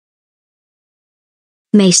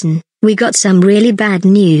Mason, we got some really bad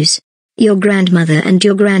news. Your grandmother and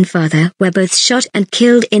your grandfather were both shot and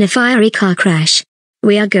killed in a fiery car crash.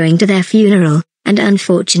 We are going to their funeral, and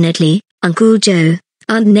unfortunately, Uncle Joe,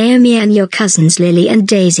 Aunt Naomi and your cousins Lily and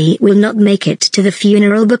Daisy will not make it to the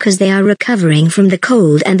funeral because they are recovering from the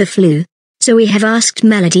cold and the flu. So we have asked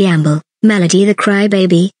Melody Amble, Melody the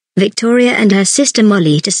crybaby, Victoria and her sister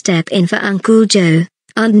Molly to step in for Uncle Joe,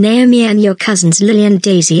 Aunt Naomi and your cousins Lily and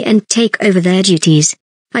Daisy and take over their duties.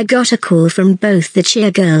 I got a call from both the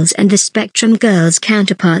Cheer Girls and the Spectrum Girls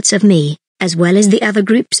counterparts of me, as well as the other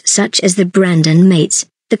groups such as the Brandon Mates,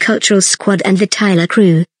 the Cultural Squad and the Tyler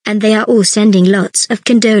Crew, and they are all sending lots of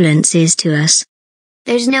condolences to us.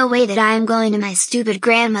 There's no way that I am going to my stupid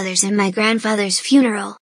grandmother's and my grandfather's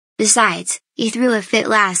funeral. Besides, you threw a fit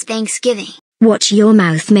last Thanksgiving. Watch your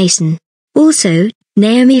mouth, Mason. Also,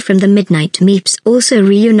 Naomi from the Midnight Meeps also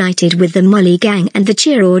reunited with the Molly Gang and the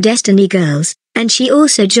Cheer or Destiny Girls, and she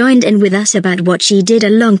also joined in with us about what she did a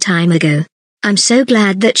long time ago. I'm so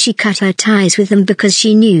glad that she cut her ties with them because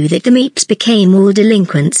she knew that the Meeps became all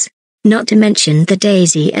delinquents. Not to mention that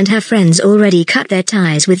Daisy and her friends already cut their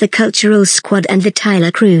ties with the Cultural Squad and the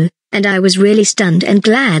Tyler Crew, and I was really stunned and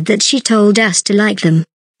glad that she told us to like them.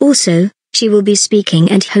 Also, she will be speaking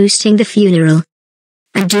and hosting the funeral.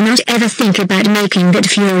 And do not ever think about making that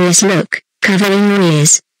furious look, covering your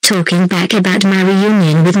ears, talking back about my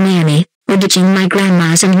reunion with Naomi, or ditching my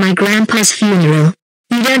grandma's and my grandpa's funeral.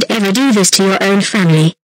 You don't ever do this to your own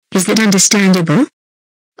family. Is that understandable?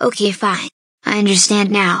 Okay, fine. I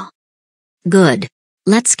understand now. Good.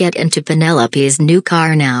 Let's get into Penelope's new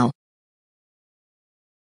car now.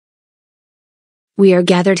 We are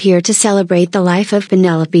gathered here to celebrate the life of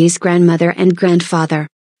Penelope's grandmother and grandfather.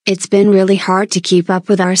 It's been really hard to keep up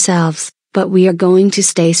with ourselves, but we are going to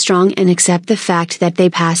stay strong and accept the fact that they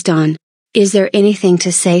passed on. Is there anything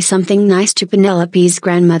to say something nice to Penelope's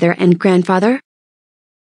grandmother and grandfather?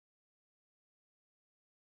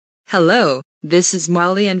 Hello, this is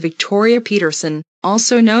Molly and Victoria Peterson,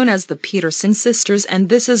 also known as the Peterson Sisters, and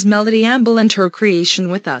this is Melody Amble and her creation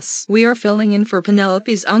with us. We are filling in for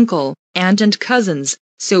Penelope's uncle, aunt and cousins,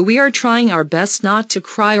 so we are trying our best not to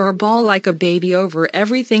cry or bawl like a baby over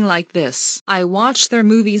everything like this. I watched their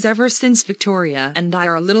movies ever since Victoria and I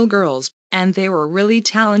are little girls, and they were really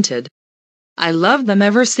talented. I loved them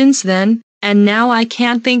ever since then, and now I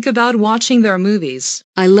can't think about watching their movies.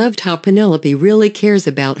 I loved how Penelope really cares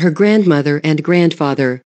about her grandmother and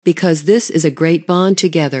grandfather, because this is a great bond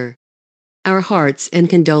together. Our hearts and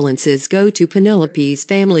condolences go to Penelope's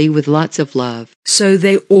family with lots of love. So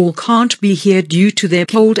they all can't be here due to their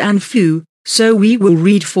cold and flu, so we will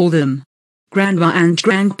read for them. Grandma and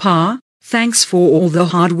Grandpa, thanks for all the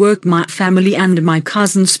hard work my family and my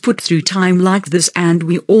cousins put through time like this, and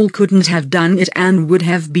we all couldn't have done it and would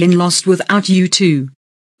have been lost without you too.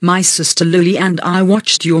 My sister Lily and I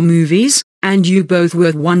watched your movies, and you both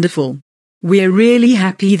were wonderful. We're really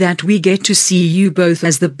happy that we get to see you both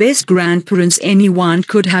as the best grandparents anyone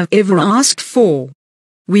could have ever asked for.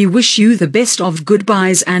 We wish you the best of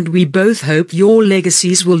goodbyes, and we both hope your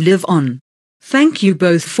legacies will live on. Thank you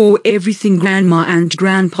both for everything, Grandma and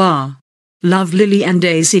Grandpa. Love, Lily and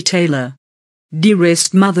Daisy Taylor.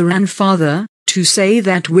 Dearest Mother and Father, to say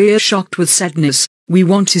that we're shocked with sadness, we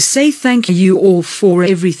want to say thank you all for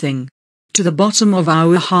everything. To the bottom of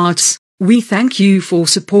our hearts, we thank you for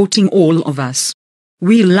supporting all of us.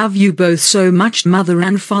 We love you both so much, Mother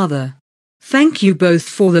and Father. Thank you both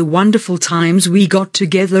for the wonderful times we got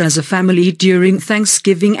together as a family during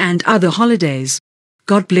Thanksgiving and other holidays.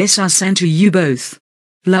 God bless us and to you both.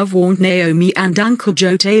 Love, Aunt Naomi and Uncle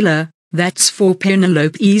Joe Taylor. That's for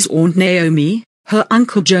Penelope's Aunt Naomi, her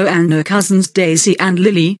Uncle Joe and her cousins Daisy and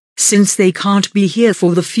Lily, since they can't be here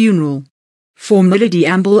for the funeral. For Melody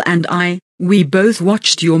Amble and I, we both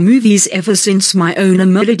watched your movies ever since my owner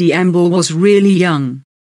Melody Amble was really young.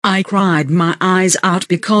 I cried my eyes out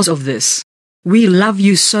because of this. We love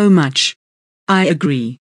you so much. I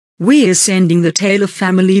agree. We're sending the Taylor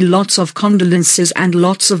family lots of condolences and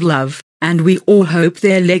lots of love, and we all hope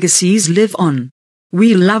their legacies live on.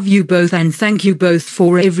 We love you both and thank you both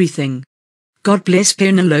for everything. God bless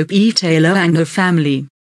Penelope Taylor and her family.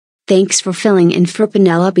 Thanks for filling in for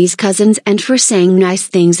Penelope's cousins and for saying nice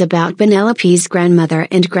things about Penelope's grandmother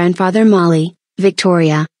and grandfather Molly,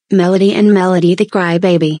 Victoria, Melody and Melody the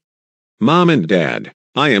crybaby. Mom and Dad,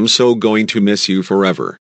 I am so going to miss you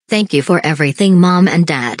forever. Thank you for everything, Mom and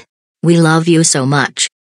Dad. We love you so much.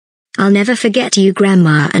 I'll never forget you,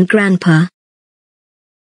 Grandma and Grandpa.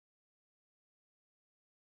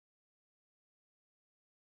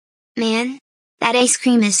 Man, that ice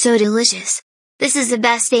cream is so delicious. This is the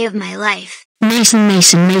best day of my life.